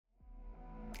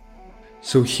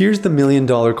So here's the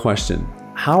 $1,000,000 question.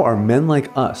 How are men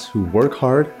like us who work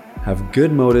hard, have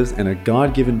good motives, and a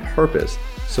God-given purpose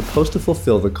supposed to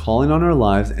fulfill the calling on our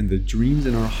lives and the dreams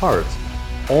in our hearts,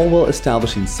 all while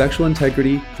establishing sexual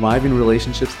integrity, thriving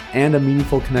relationships, and a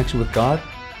meaningful connection with God?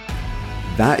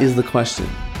 That is the question,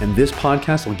 and this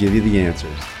podcast will give you the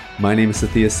answers. My name is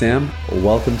Sathya Sam.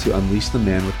 Welcome to Unleash the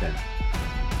Man Within.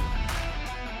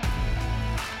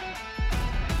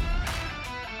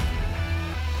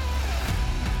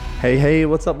 Hey,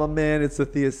 what's up, my man? It's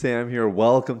Sathya Sam here.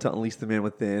 Welcome to Unleash the Man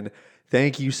Within.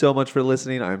 Thank you so much for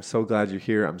listening. I'm so glad you're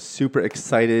here. I'm super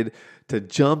excited to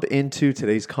jump into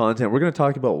today's content. We're going to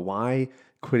talk about why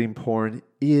quitting porn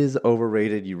is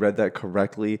overrated. You read that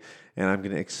correctly, and I'm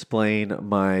going to explain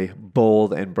my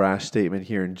bold and brash statement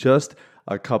here in just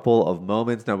a couple of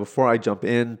moments. Now, before I jump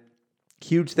in,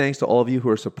 huge thanks to all of you who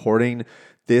are supporting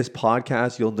this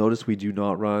podcast. You'll notice we do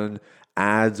not run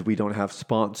ads. We don't have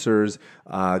sponsors.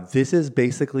 This is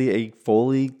basically a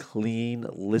fully clean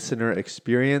listener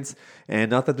experience.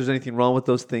 And not that there's anything wrong with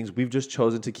those things. We've just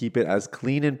chosen to keep it as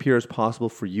clean and pure as possible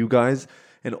for you guys.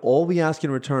 And all we ask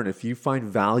in return, if you find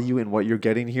value in what you're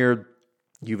getting here,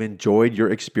 you've enjoyed your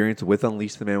experience with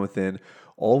Unleash the Man Within,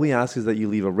 all we ask is that you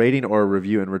leave a rating or a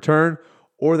review in return,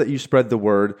 or that you spread the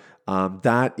word.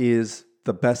 That is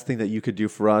the best thing that you could do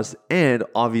for us. And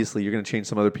obviously, you're going to change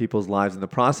some other people's lives in the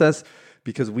process,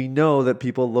 because we know that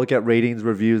people look at ratings,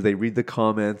 reviews, they read the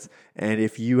comments. And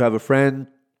if you have a friend,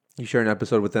 you share an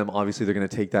episode with them, obviously they're going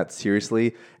to take that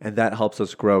seriously. And that helps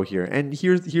us grow here. And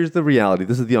here's the reality.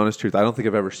 This is the honest truth. I don't think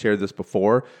I've ever shared this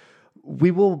before. We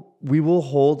will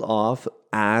hold off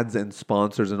ads and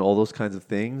sponsors and all those kinds of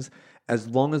things as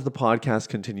long as the podcast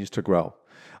continues to grow.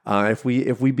 If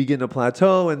we begin to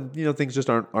plateau and things just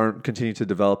aren't continuing to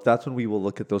develop, that's when we will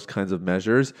look at those kinds of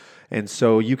measures. And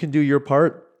so you can do your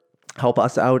part, help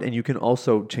us out, and you can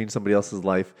also change somebody else's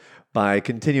life by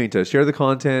continuing to share the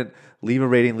content, leave a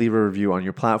rating, leave a review on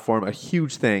your platform. A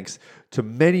huge thanks to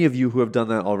many of you who have done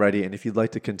that already. And if you'd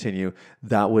like to continue,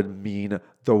 that would mean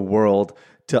the world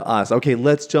to us. Okay,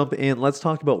 let's jump in. Let's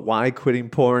talk about why quitting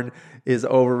porn is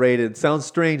overrated. Sounds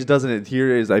strange, doesn't it?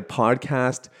 Here is a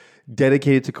podcast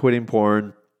dedicated to quitting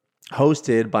porn,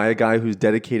 hosted by a guy who's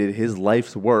dedicated his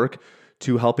life's work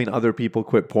to helping other people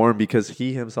quit porn, because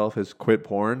he himself has quit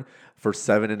porn for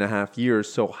 7.5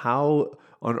 years. So how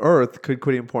on earth could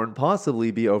quitting porn possibly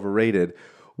be overrated?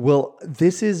 Well,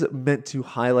 this is meant to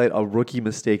highlight a rookie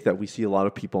mistake that we see a lot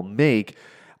of people make.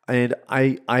 And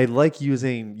I like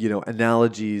using,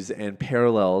 analogies and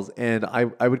parallels. And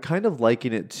I would kind of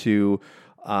liken it to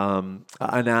an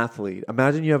athlete.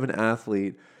 Imagine you have an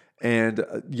athlete, and,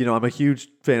 I'm a huge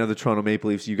fan of the Toronto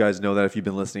Maple Leafs. You guys know that if you've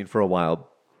been listening for a while.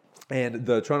 And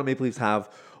the Toronto Maple Leafs have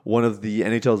one of the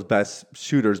NHL's best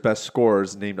shooters, best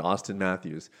scorers, named Austin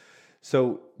Matthews.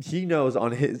 So he knows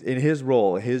in his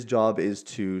role, his job is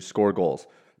to score goals.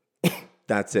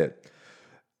 That's it.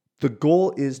 The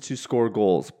goal is to score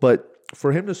goals. But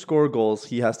for him to score goals,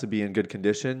 he has to be in good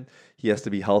condition. He has to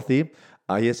be healthy.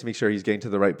 He has to make sure he's getting to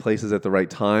the right places at the right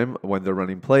time when they're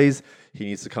running plays. He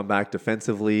needs to come back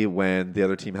defensively when the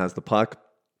other team has the puck.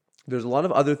 There's a lot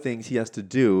of other things he has to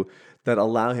do that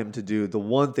allow him to do the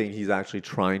one thing he's actually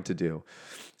trying to do.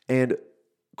 And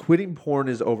quitting porn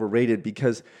is overrated,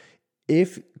 because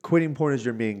if quitting porn is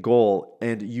your main goal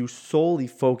and you solely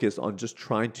focus on just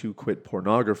trying to quit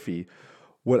pornography,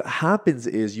 what happens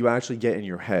is you actually get in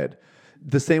your head.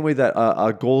 The same way that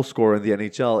a goal scorer in the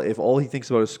NHL, if all he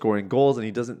thinks about is scoring goals and he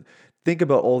doesn't think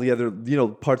about all the other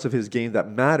parts of his game that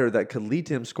matter that could lead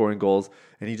to him scoring goals,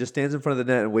 and he just stands in front of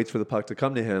the net and waits for the puck to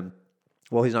come to him,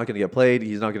 well, he's not going to get played,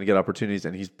 he's not going to get opportunities,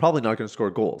 and he's probably not going to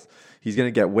score goals. He's going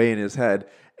to get way in his head.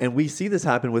 And we see this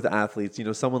happen with athletes.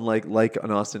 Someone like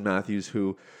an Austin Matthews,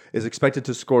 who is expected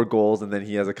to score goals, and then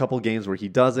he has a couple games where he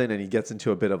doesn't, and he gets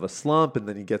into a bit of a slump, and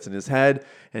then he gets in his head,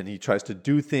 and he tries to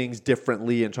do things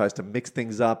differently and tries to mix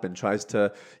things up and tries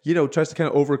to kind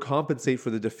of overcompensate for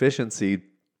the deficiency.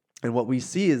 And what we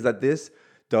see is that this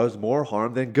does more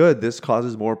harm than good. This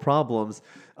causes more problems.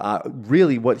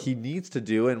 Really, what he needs to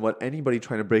do, and what anybody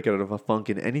trying to break out of a funk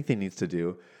in anything needs to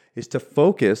do, is to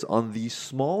focus on the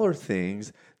smaller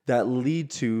things that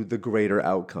lead to the greater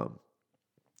outcome.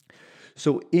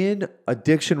 So in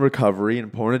addiction recovery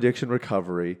and porn addiction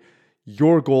recovery,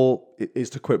 your goal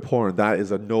is to quit porn. That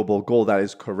is a noble goal. That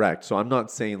is correct. So I'm not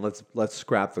saying let's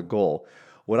scrap the goal.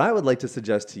 What I would like to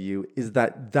suggest to you is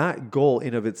that goal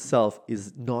in of itself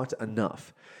is not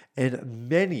enough. And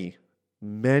many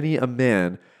a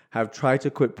man have tried to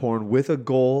quit porn with a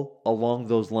goal along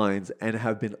those lines and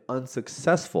have been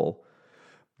unsuccessful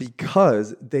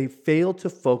because they failed to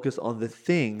focus on the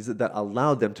things that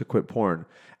allowed them to quit porn.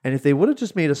 And if they would have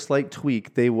just made a slight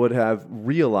tweak, they would have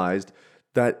realized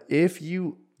that if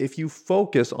you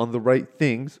focus on the right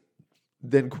things,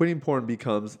 then quitting porn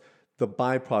becomes the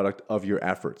byproduct of your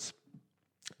efforts.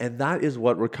 And that is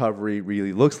what recovery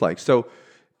really looks like. So,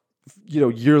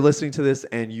 you're listening to this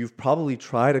and you've probably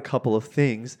tried a couple of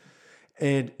things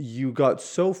and you got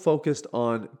so focused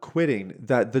on quitting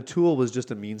that the tool was just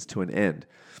a means to an end.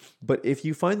 But if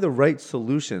you find the right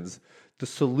solutions, the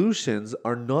solutions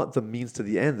are not the means to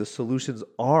the end. The solutions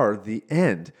are the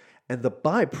end. And the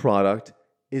byproduct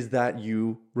is that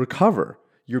you recover.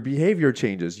 Your behavior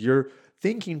changes. Your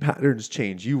thinking patterns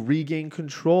change. You regain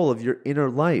control of your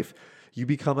inner life. You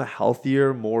become a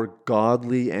healthier, more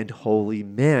godly, and holy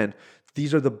man.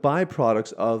 These are the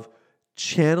byproducts of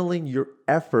channeling your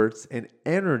efforts and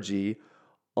energy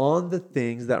on the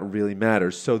things that really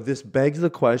matter. So this begs the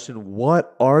question,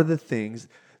 what are the things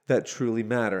that truly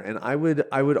matter? And I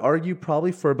would argue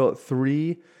probably for about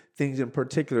 3 things in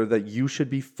particular that you should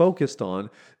be focused on.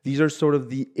 These are sort of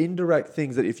the indirect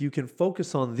things that if you can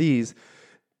focus on these,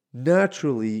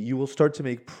 naturally you will start to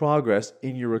make progress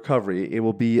in your recovery. It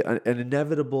will be an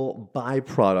inevitable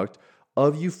byproduct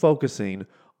of you focusing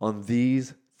on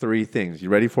these 3 things. You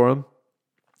ready for them?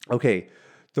 Okay.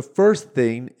 The first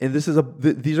thing, and these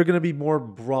are going to be more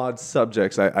broad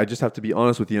subjects. I just have to be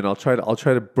honest with you, and I'll try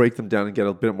to break them down and get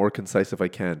a bit more concise if I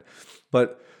can.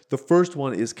 But the first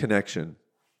one is connection.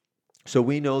 So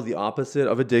we know the opposite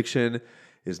of addiction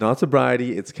is not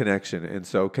sobriety, it's connection. And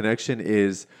so connection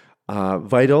is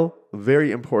vital,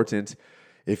 very important.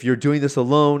 If you're doing this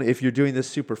alone, if you're doing this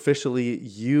superficially,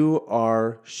 you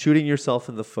are shooting yourself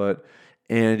in the foot.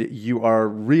 And you are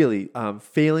really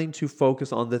failing to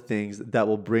focus on the things that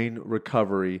will bring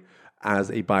recovery as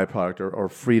a byproduct or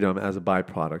freedom as a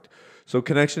byproduct. So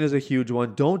connection is a huge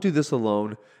one. Don't do this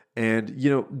alone. And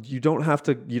you don't have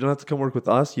to come work with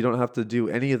us. You don't have to do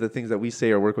any of the things that we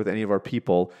say or work with any of our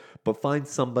people, but find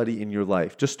somebody in your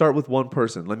life. Just start with one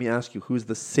person. Let me ask you, who's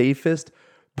the safest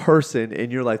person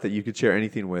in your life that you could share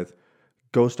anything with?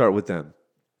 Go start with them.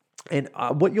 And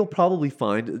what you'll probably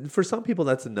find, for some people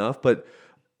that's enough, but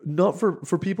not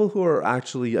for people who are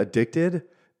actually addicted,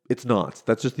 it's not.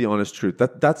 That's just the honest truth.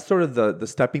 That's sort of the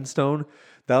stepping stone.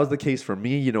 That was the case for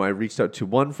me. I reached out to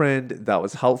one friend. That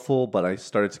was helpful, but I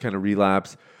started to kind of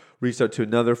relapse. Reached out to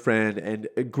another friend and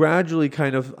gradually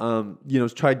kind of,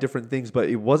 tried different things, but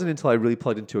it wasn't until I really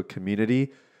plugged into a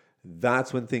community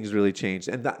that's when things really changed.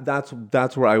 And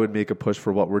that's where I would make a push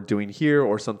for what we're doing here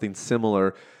or something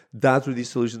similar. That's where these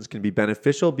solutions can be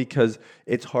beneficial because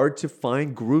it's hard to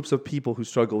find groups of people who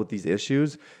struggle with these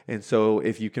issues. And so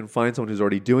if you can find someone who's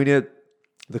already doing it,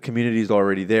 the community is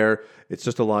already there. It's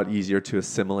just a lot easier to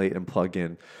assimilate and plug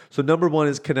in. So number one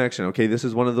is connection. Okay, this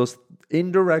is one of those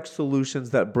indirect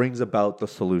solutions that brings about the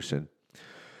solution.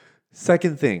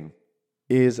 Second thing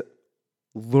is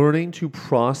learning to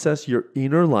process your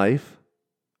inner life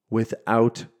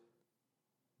without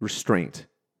restraint.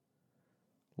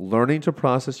 Learning to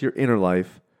process your inner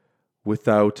life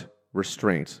without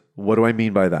restraint. What do I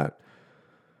mean by that?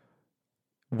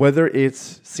 Whether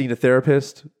it's seeing a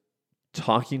therapist,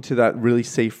 talking to that really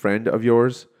safe friend of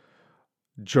yours,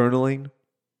 journaling,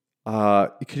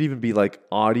 it could even be like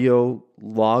audio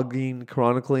logging,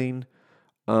 chronicling.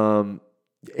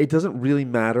 It doesn't really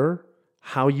matter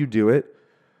how you do it,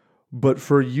 but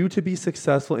for you to be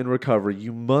successful in recovery,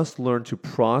 you must learn to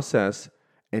process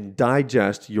and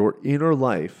digest your inner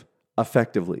life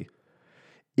effectively.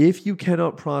 If you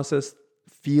cannot process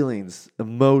feelings,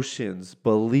 emotions,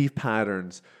 belief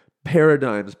patterns,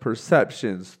 paradigms,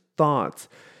 perceptions, thoughts,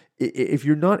 if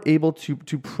you're not able to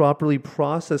properly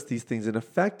process these things and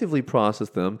effectively process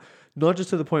them, not just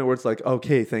to the point where it's like,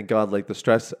 okay, thank God, like the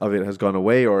stress of it has gone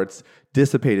away or it's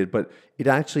dissipated, but it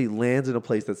actually lands in a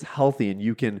place that's healthy and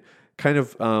you can kind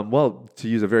of, to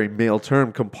use a very male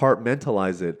term,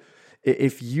 compartmentalize it.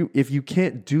 If you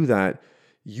can't do that,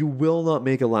 you will not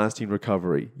make a lasting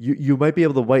recovery. You might be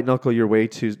able to white knuckle your way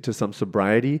to some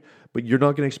sobriety, but you're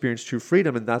not going to experience true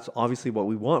freedom. And that's obviously what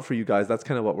we want for you guys. That's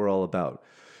kind of what we're all about.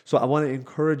 So I want to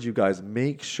encourage you guys,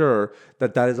 make sure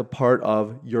that is a part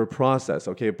of your process,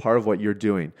 okay? A part of what you're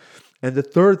doing. And the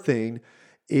third thing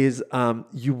is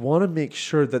you want to make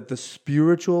sure that the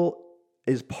spiritual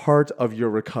is part of your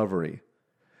recovery.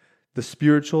 The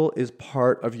spiritual is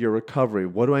part of your recovery.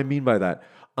 What do I mean by that?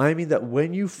 I mean that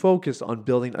when you focus on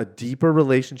building a deeper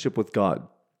relationship with God,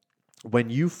 when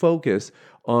you focus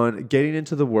on getting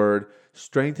into the Word,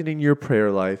 strengthening your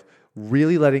prayer life,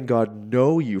 really letting God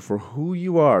know you for who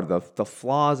you are, the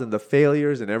flaws and the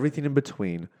failures and everything in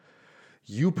between,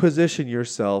 you position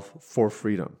yourself for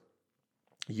freedom.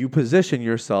 You position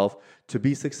yourself to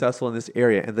be successful in this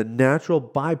area. And the natural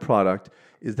byproduct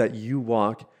is that you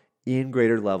walk in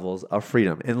greater levels of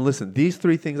freedom. And listen, these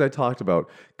three things I talked about,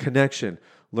 connection,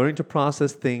 learning to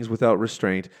process things without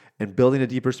restraint, and building a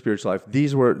deeper spiritual life,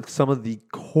 these were some of the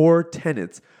core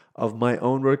tenets of my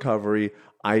own recovery.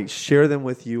 I share them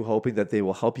with you, hoping that they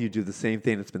will help you do the same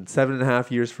thing. It's been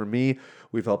 7.5 years for me.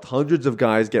 We've helped hundreds of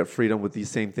guys get freedom with these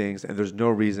same things, and there's no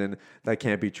reason that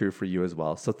can't be true for you as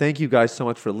well. So thank you guys so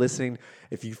much for listening.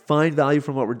 If you find value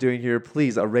from what we're doing here,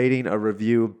 please, a rating, a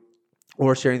review,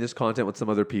 or sharing this content with some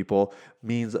other people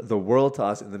means the world to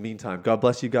us. In the meantime, God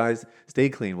bless you guys. Stay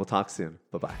clean. We'll talk soon.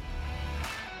 Bye-bye.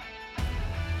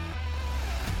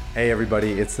 Hey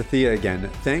everybody, it's Sathia again.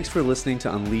 Thanks for listening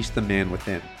to Unleash the Man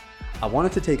Within. I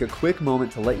wanted to take a quick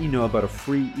moment to let you know about a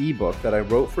free ebook that I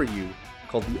wrote for you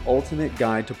called The Ultimate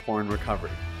Guide to Porn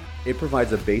Recovery. It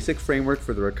provides a basic framework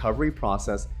for the recovery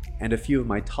process and a few of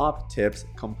my top tips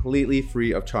completely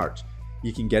free of charge.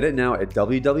 You can get it now at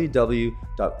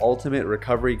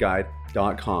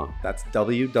www.ultimaterecoveryguide.com. That's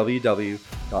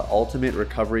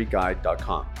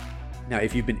www.ultimaterecoveryguide.com. Now,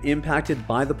 if you've been impacted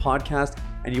by the podcast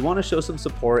and you want to show some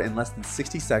support in less than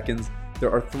 60 seconds, there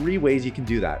are 3 ways you can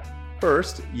do that.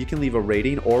 First, you can leave a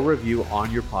rating or review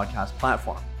on your podcast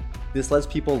platform. This lets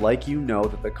people like you know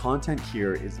that the content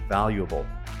here is valuable.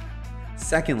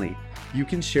 Secondly, you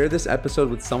can share this episode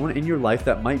with someone in your life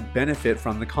that might benefit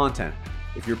from the content.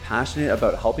 If you're passionate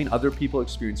about helping other people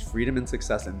experience freedom and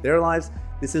success in their lives,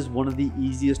 this is one of the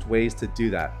easiest ways to do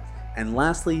that. And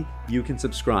lastly, you can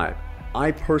subscribe.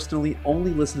 I personally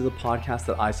only listen to the podcast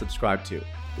that I subscribe to.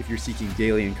 If you're seeking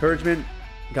daily encouragement,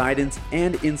 guidance,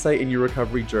 and insight in your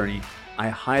recovery journey, I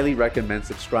highly recommend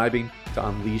subscribing to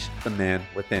Unleash the Man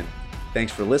Within.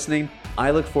 Thanks for listening.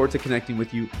 I look forward to connecting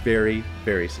with you very,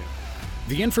 very soon.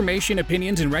 The information,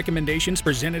 opinions, and recommendations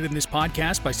presented in this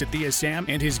podcast by Sathia Sam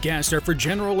and his guests are for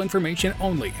general information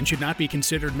only and should not be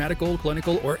considered medical,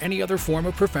 clinical, or any other form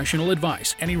of professional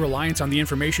advice. Any reliance on the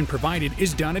information provided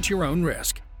is done at your own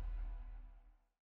risk.